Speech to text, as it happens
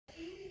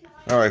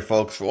All right,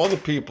 folks, for all the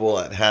people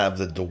that have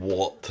the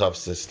DeWalt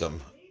Toughsystem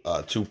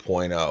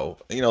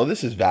 2.0,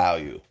 this is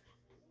value,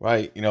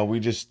 right? We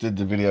just did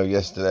the video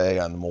yesterday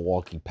on the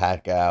Milwaukee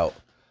pack out.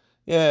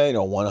 Yeah,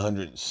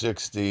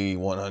 160,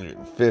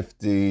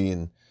 150,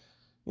 and,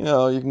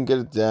 you can get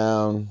it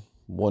down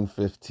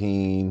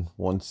 115,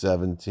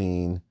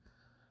 117.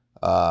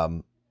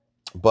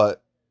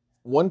 But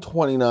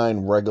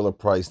 129 regular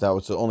price. Now,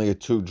 it's only a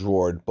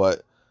 2-drawer,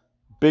 but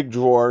big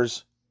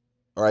drawers.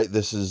 All right,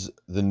 this is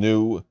the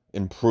new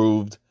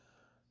improved.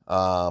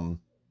 Haven't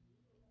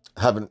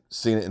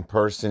seen it in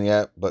person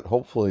yet, but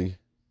hopefully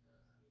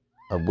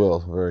I will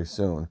very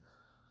soon.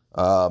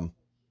 But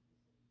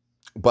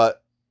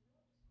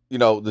the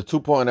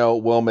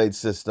 2.0 well-made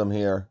system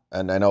here,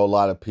 and I know a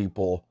lot of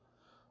people,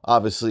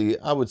 obviously,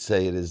 I would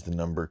say it is the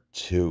number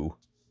 2.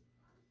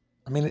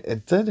 I mean,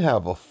 it did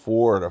have a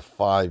 4 to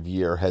 5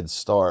 year head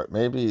start.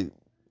 Maybe,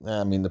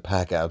 the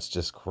pack out's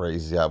just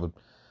crazy.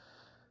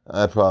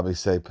 I'd probably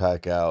say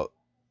pack out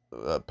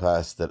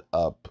passed it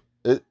up.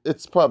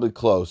 It's probably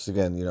close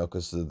again,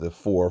 because of the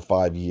 4 or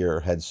 5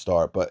 year head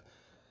start. But,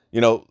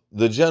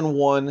 the Gen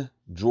 1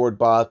 drawer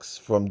box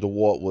from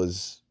DeWalt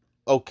was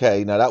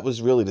okay. Now, that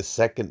was really the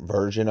second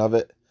version of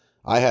it.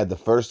 I had the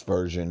first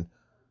version.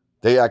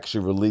 They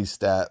actually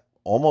released that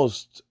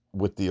almost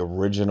with the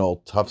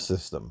original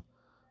Toughsystem.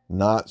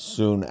 Not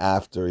soon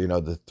after,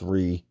 the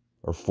 3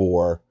 or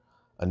 4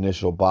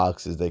 initial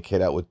boxes they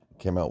came out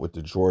with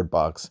the drawer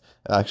box.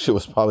 And actually, it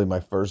was probably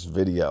my first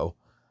video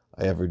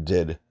I ever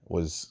did,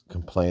 was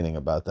complaining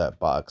about that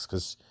box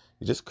because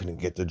you just couldn't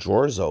get the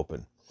drawers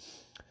open.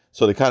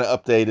 So they kind of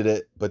updated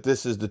it, but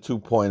this is the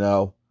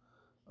 2.0.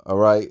 All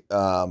right.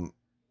 A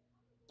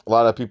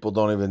lot of people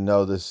don't even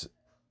know this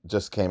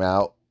just came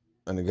out.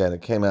 And again,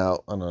 it came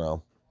out, I don't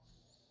know,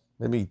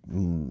 maybe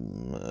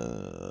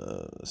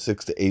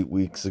 6 to 8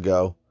 weeks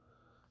ago.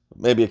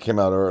 Maybe it came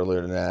out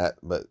earlier than that,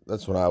 but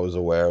that's when I was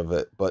aware of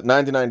it. But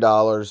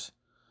 $99,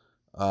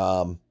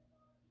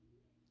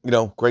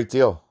 great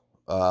deal.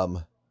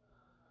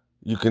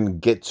 You can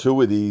get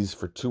 2 of these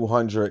for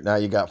 $200. Now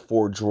you got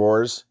 4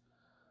 drawers.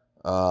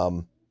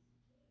 You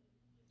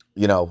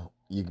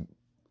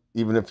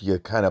even if you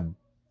kind of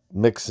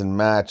mix and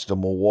match the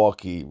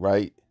Milwaukee,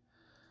 right?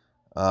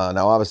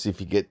 Now, obviously, if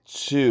you get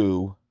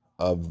 2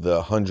 of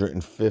the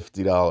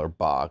 $150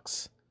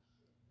 box,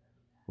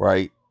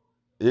 right,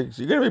 you're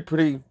going to be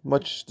pretty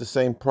much the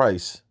same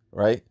price,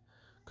 right?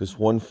 Because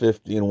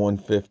 150 and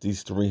 150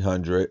 is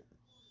 $300.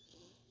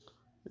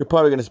 You're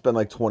probably going to spend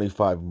like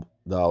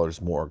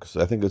 $25 more, because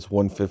I think it's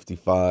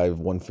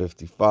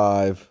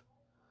 155.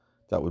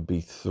 That would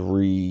be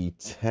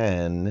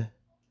 310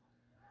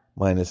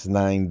 minus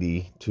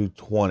 90,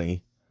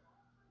 220.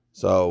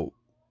 So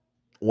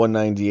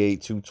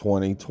 198,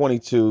 220,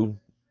 22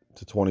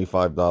 to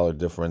 $25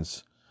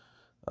 difference.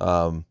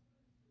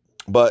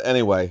 But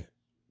anyway,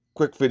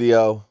 quick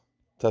video,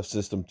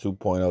 Toughsystem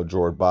 2.0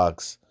 drawer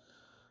box.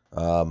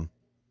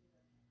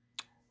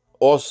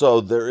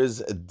 Also, there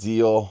is a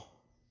deal.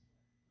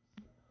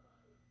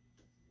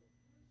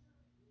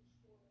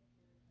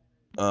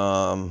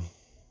 I'll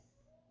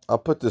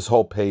put this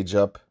whole page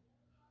up.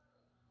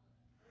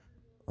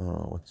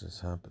 Oh, what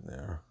just happened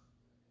there?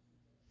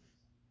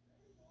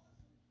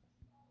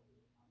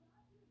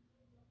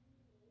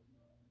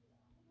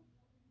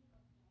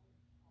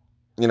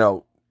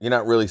 You're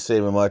not really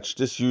saving much.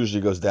 This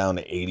usually goes down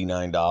to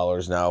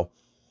 $89. Now,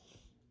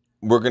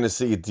 we're going to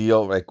see a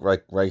deal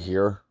right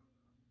here,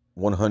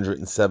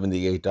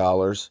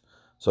 $178.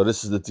 So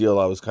this is the deal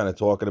I was kind of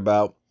talking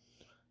about.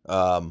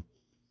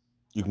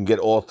 You can get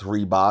all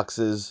 3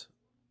 boxes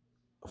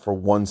for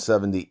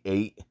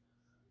 $178.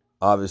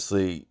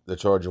 Obviously, they're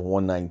charging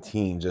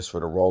 $119 just for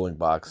the rolling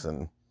box.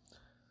 And,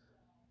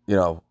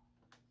 for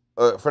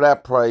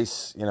that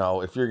price,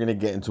 if you're going to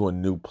get into a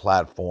new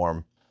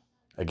platform,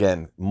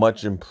 again,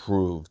 much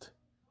improved.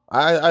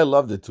 I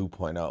love the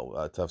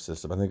 2.0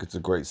 Toughsystem. I think it's a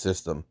great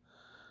system.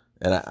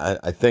 And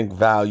I think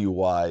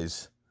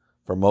value-wise,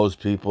 for most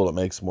people, it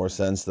makes more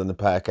sense than the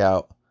pack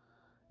out.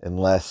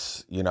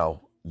 Unless, you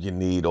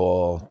need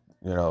all,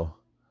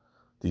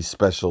 these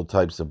special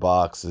types of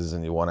boxes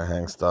and you want to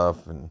hang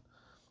stuff. And,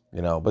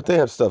 but they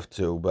have stuff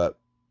too. But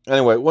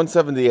anyway,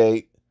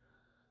 $178.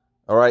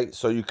 All right,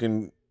 so you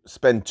can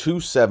spend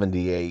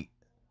 $278,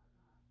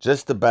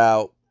 just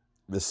about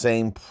the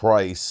same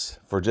price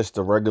for just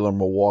a regular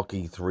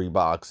Milwaukee 3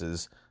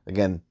 boxes.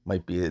 Again,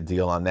 might be a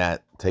deal on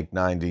that. Take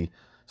 90.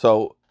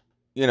 So,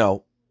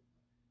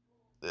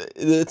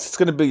 it's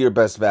going to be your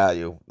best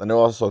value. And they're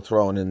also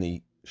throwing in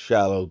the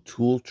shallow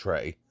tool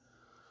tray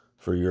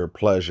for your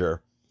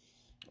pleasure.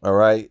 All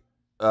right.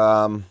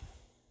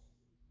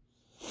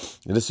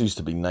 This used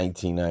to be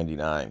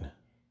 $19.99.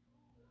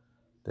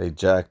 They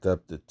jacked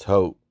up the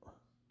tote.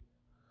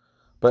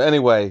 But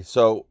anyway,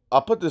 so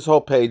I'll put this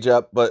whole page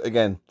up. But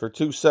again, for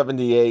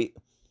 $278,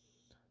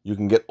 you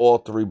can get all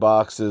 3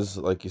 boxes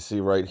like you see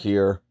right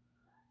here.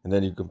 And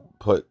then you can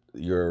put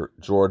your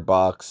drawer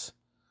box.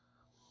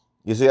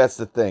 You see, that's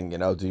the thing,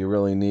 do you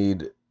really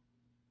need...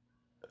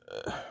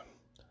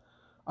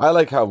 I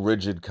like how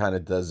Rigid kind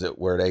of does it,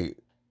 where they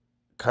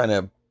kind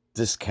of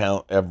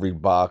discount every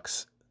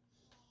box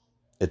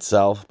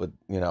itself. But,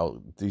 you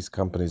know, these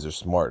companies are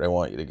smart. They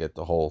want you to get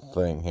the whole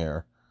thing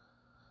here.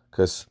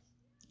 Because,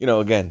 you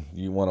know, again,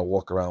 you want to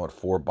walk around with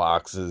 4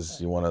 boxes.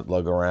 You want to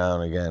lug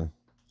around again.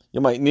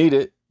 You might need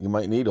it. You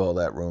might need all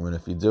that room. And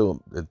if you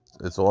do,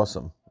 it's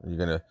awesome. You're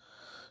going to,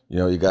 you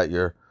know, you got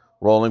your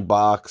rolling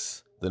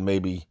box. Then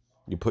maybe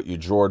you put your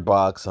drawer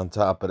box on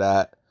top of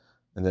that.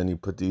 And then you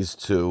put these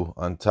 2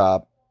 on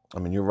top. I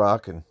mean, you're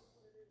rocking.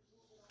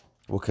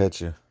 We'll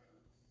catch you.